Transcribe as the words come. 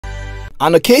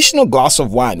An occasional glass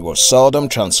of wine will seldom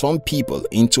transform people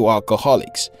into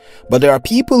alcoholics, but there are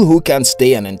people who can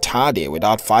stay an entire day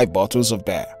without 5 bottles of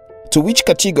beer. To which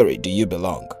category do you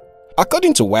belong?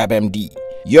 According to WebMD,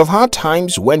 you have had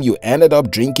times when you ended up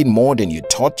drinking more than you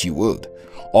thought you would,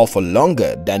 or for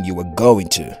longer than you were going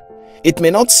to. It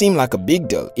may not seem like a big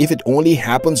deal if it only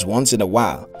happens once in a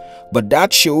while, but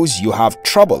that shows you have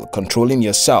trouble controlling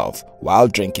yourself while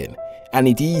drinking, and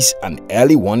it is an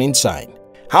early warning sign.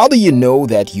 How do you know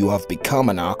that you have become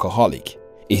an alcoholic?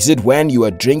 Is it when you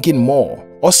are drinking more,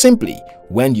 or simply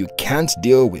when you can't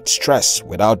deal with stress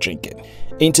without drinking?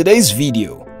 In today's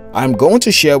video, I'm going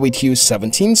to share with you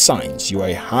 17 signs you are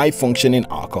a high-functioning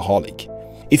alcoholic.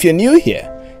 If you're new here,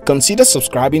 consider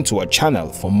subscribing to our channel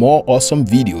for more awesome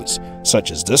videos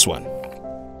such as this one.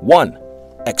 1.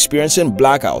 Experiencing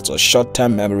blackouts or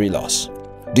short-term memory loss.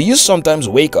 Do you sometimes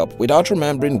wake up without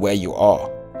remembering where you are?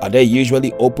 Are there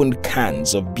usually opened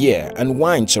cans of beer and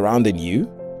wine surrounding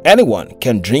you? Anyone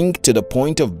can drink to the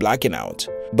point of blacking out,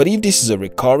 but if this is a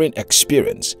recurring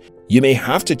experience, you may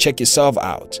have to check yourself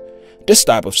out. This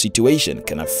type of situation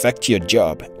can affect your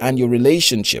job and your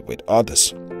relationship with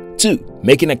others. 2.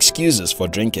 Making excuses for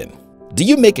drinking. Do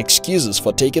you make excuses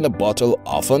for taking a bottle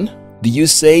often? Do you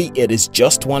say it is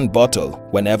just one bottle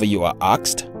whenever you are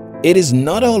asked? It is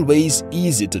not always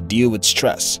easy to deal with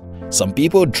stress. Some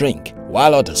people drink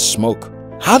while others smoke.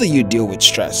 How do you deal with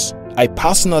stress? I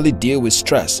personally deal with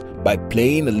stress by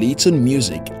playing a little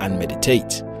music and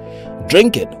meditate.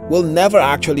 Drinking will never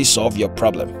actually solve your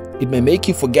problem. It may make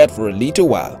you forget for a little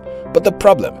while, but the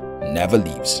problem never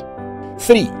leaves.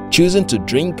 3. Choosing to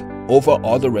drink over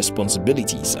other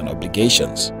responsibilities and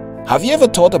obligations. Have you ever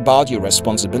thought about your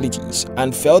responsibilities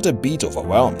and felt a bit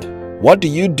overwhelmed? What do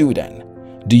you do then?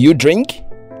 Do you drink?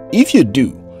 If you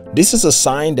do, this is a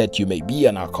sign that you may be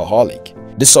an alcoholic.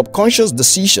 The subconscious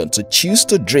decision to choose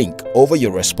to drink over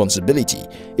your responsibility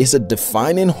is a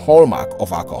defining hallmark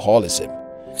of alcoholism.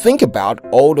 Think about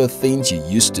all the things you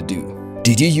used to do.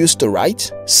 Did you used to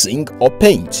write, sing, or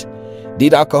paint?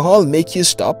 Did alcohol make you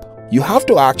stop? You have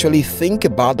to actually think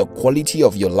about the quality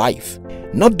of your life.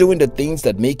 Not doing the things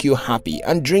that make you happy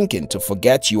and drinking to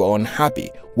forget you are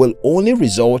unhappy will only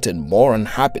result in more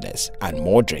unhappiness and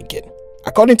more drinking.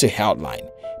 According to Healthline,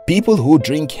 people who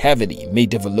drink heavily may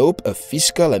develop a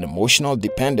physical and emotional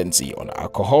dependency on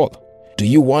alcohol. Do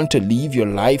you want to live your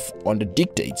life on the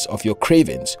dictates of your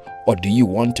cravings, or do you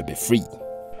want to be free?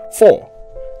 4.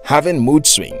 Having mood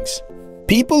swings.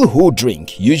 People who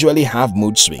drink usually have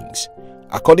mood swings.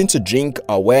 According to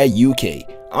DrinkAware UK,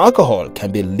 alcohol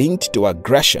can be linked to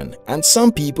aggression, and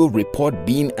some people report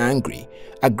being angry,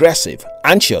 aggressive,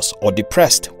 anxious, or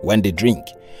depressed when they drink.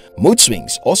 Mood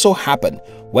swings also happen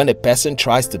when a person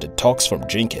tries to detox from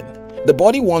drinking. The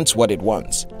body wants what it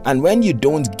wants, and when you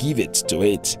don't give it to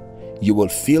it, you will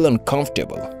feel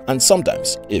uncomfortable and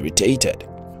sometimes irritated.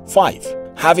 5.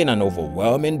 Having an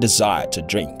overwhelming desire to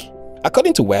drink.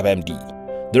 According to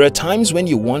WebMD, there are times when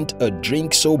you want a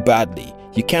drink so badly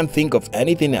you can't think of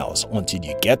anything else until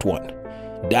you get one.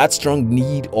 That strong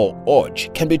need or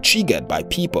urge can be triggered by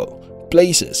people,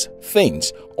 places,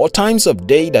 things, or times of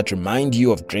day that remind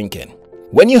you of drinking.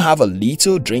 When you have a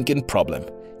little drinking problem,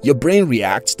 your brain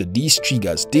reacts to these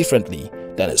triggers differently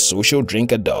than a social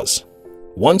drinker does.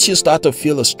 Once you start to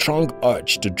feel a strong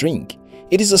urge to drink,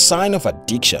 it is a sign of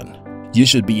addiction. You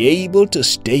should be able to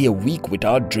stay a week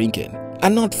without drinking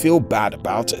and not feel bad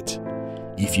about it.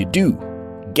 If you do,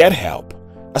 get help.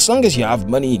 As long as you have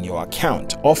money in your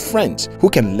account or friends who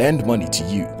can lend money to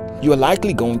you, you are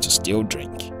likely going to still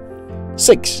drink.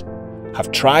 6.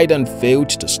 Have tried and failed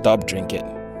to stop drinking.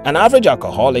 An average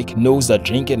alcoholic knows that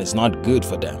drinking is not good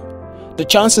for them. The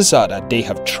chances are that they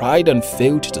have tried and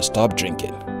failed to stop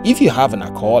drinking. If you have an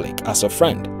alcoholic as a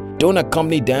friend, don't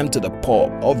accompany them to the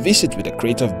pub or visit with a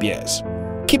crate of beers.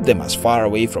 Keep them as far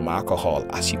away from alcohol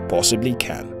as you possibly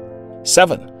can.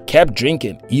 7. Kept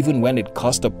drinking even when it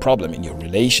caused a problem in your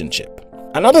relationship.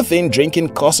 Another thing drinking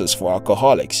causes for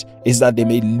alcoholics is that they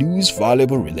may lose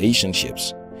valuable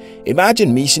relationships.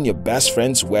 Imagine missing your best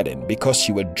friend's wedding because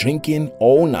you were drinking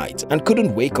all night and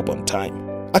couldn't wake up on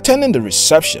time. Attending the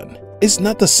reception is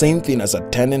not the same thing as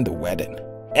attending the wedding.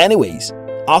 Anyways,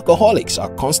 alcoholics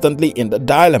are constantly in the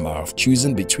dilemma of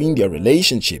choosing between their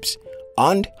relationships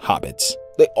and habits.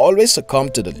 They always succumb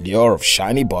to the lure of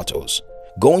shiny bottles.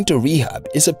 Going to rehab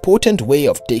is a potent way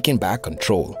of taking back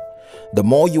control. The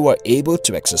more you are able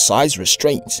to exercise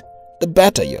restraints, the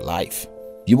better your life.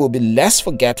 You will be less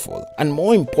forgetful and,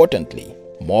 more importantly,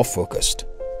 more focused.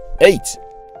 8.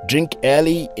 Drink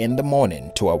early in the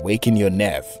morning to awaken your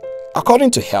nerve.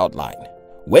 According to Healthline,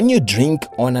 when you drink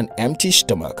on an empty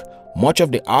stomach Much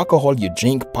of the alcohol you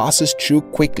drink passes through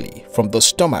quickly from the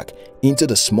stomach into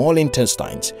the small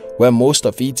intestines, where most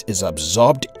of it is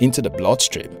absorbed into the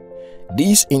bloodstream.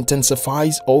 This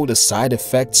intensifies all the side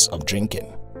effects of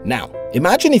drinking. Now,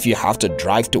 imagine if you have to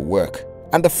drive to work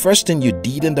and the first thing you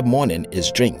did in the morning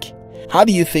is drink. How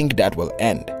do you think that will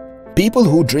end? People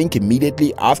who drink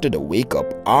immediately after they wake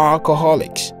up are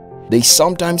alcoholics. They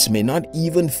sometimes may not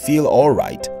even feel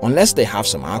alright unless they have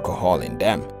some alcohol in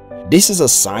them. This is a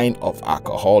sign of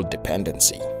alcohol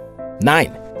dependency.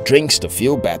 9. Drinks to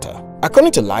feel better.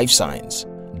 According to Life Science,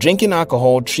 drinking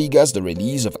alcohol triggers the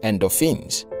release of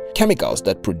endorphins, chemicals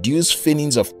that produce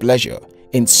feelings of pleasure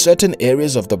in certain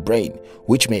areas of the brain,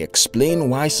 which may explain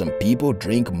why some people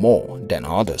drink more than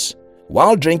others.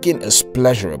 While drinking is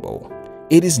pleasurable,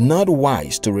 it is not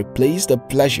wise to replace the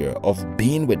pleasure of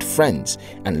being with friends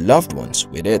and loved ones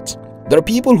with it. There are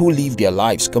people who live their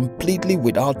lives completely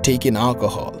without taking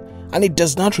alcohol, and it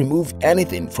does not remove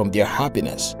anything from their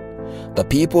happiness. The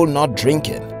people not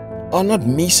drinking are not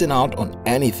missing out on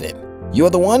anything. You are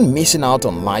the one missing out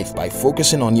on life by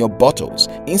focusing on your bottles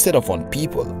instead of on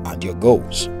people and your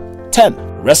goals. 10.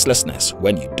 Restlessness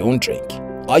when you don't drink.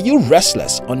 Are you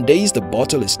restless on days the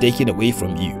bottle is taken away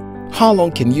from you? How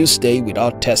long can you stay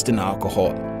without testing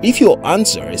alcohol? If your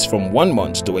answer is from 1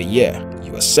 month to a year,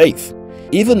 you are safe.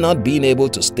 Even not being able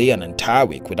to stay an entire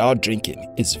week without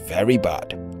drinking is very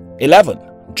bad. 11.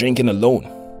 Drinking alone.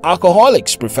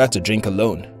 Alcoholics prefer to drink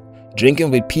alone.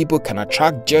 Drinking with people can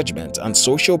attract judgment and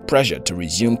social pressure to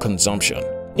resume consumption.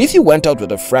 If you went out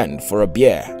with a friend for a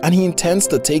beer and he intends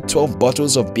to take 12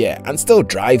 bottles of beer and still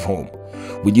drive home,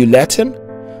 will you let him?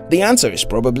 The answer is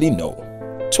probably no.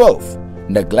 12.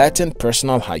 Neglecting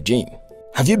personal hygiene.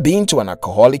 Have you been to an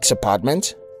alcoholic's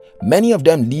apartment? Many of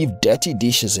them leave dirty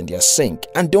dishes in their sink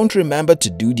and don't remember to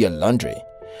do their laundry.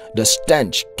 The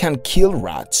stench can kill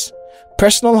rats.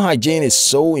 Personal hygiene is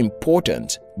so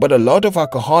important, but a lot of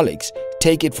alcoholics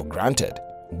take it for granted.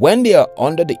 When they are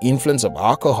under the influence of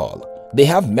alcohol, they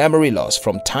have memory loss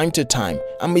from time to time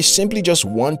and may simply just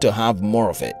want to have more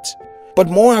of it. But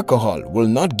more alcohol will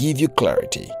not give you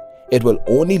clarity. It will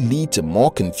only lead to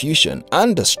more confusion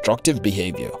and destructive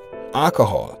behavior.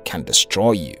 Alcohol can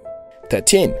destroy you.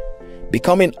 13.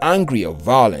 Becoming angry or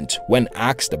violent when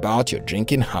asked about your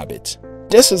drinking habit.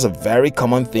 This is a very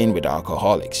common thing with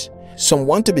alcoholics. Some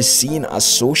want to be seen as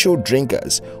social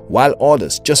drinkers while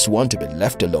others just want to be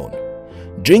left alone.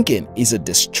 Drinking is a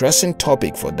distressing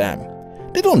topic for them.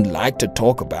 They don't like to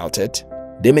talk about it.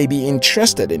 They may be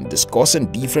interested in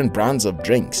discussing different brands of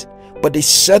drinks, but they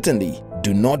certainly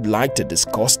do not like to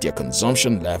discuss their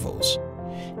consumption levels.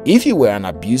 If you were an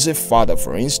abusive father,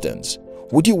 for instance,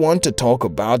 would you want to talk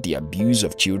about the abuse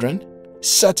of children?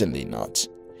 Certainly not.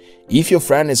 If your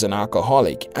friend is an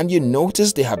alcoholic and you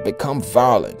notice they have become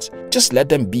violent, just let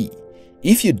them be.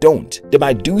 If you don't, they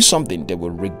might do something they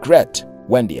will regret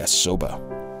when they are sober.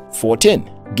 14.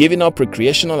 Giving up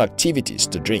recreational activities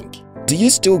to drink. Do you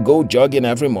still go jogging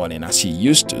every morning as you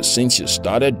used to since you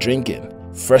started drinking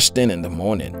first thing in the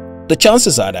morning? The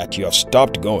chances are that you have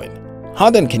stopped going. How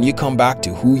then can you come back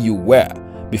to who you were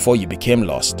before you became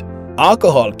lost?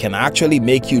 Alcohol can actually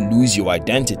make you lose your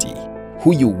identity,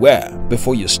 who you were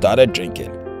before you started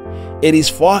drinking. It is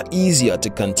far easier to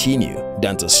continue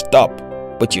than to stop,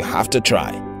 but you have to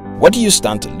try. What do you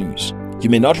stand to lose? You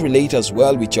may not relate as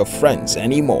well with your friends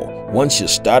anymore once you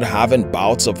start having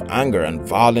bouts of anger and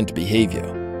violent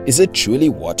behavior. Is it truly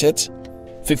worth it?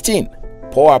 15.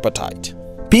 Poor appetite.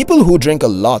 People who drink a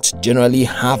lot generally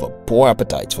have a poor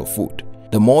appetite for food.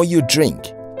 The more you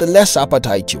drink, the less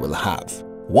appetite you will have.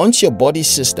 Once your body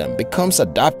system becomes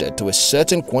adapted to a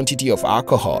certain quantity of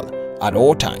alcohol at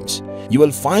all times, you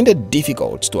will find it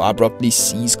difficult to abruptly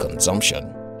cease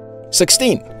consumption.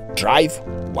 16. Drive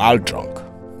while drunk.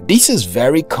 This is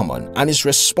very common and is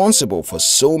responsible for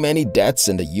so many deaths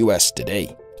in the US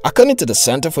today. According to the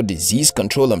Center for Disease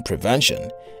Control and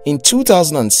Prevention, in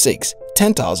 2006,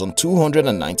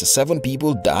 10,297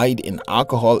 people died in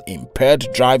alcohol-impaired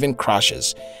driving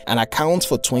crashes and accounts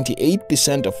for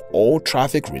 28% of all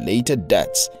traffic-related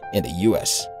deaths in the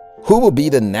US. Who will be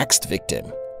the next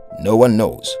victim? No one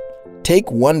knows.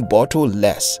 Take one bottle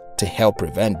less to help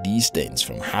prevent these things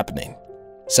from happening.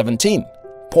 17.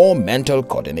 Poor mental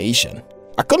coordination.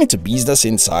 According to Business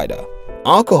Insider,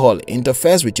 alcohol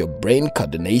interferes with your brain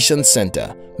coordination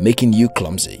center, making you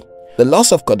clumsy. The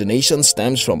loss of coordination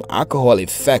stems from alcohol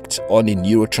effect on the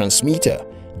neurotransmitter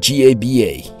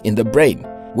GABA in the brain,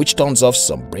 which turns off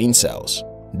some brain cells.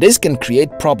 This can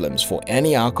create problems for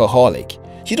any alcoholic.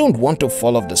 You don't want to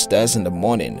fall off the stairs in the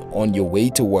morning on your way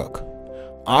to work.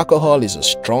 Alcohol is a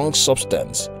strong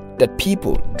substance that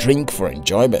people drink for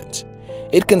enjoyment.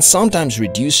 It can sometimes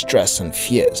reduce stress and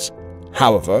fears.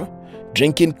 However,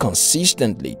 drinking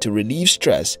consistently to relieve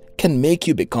stress can make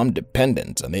you become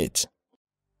dependent on it.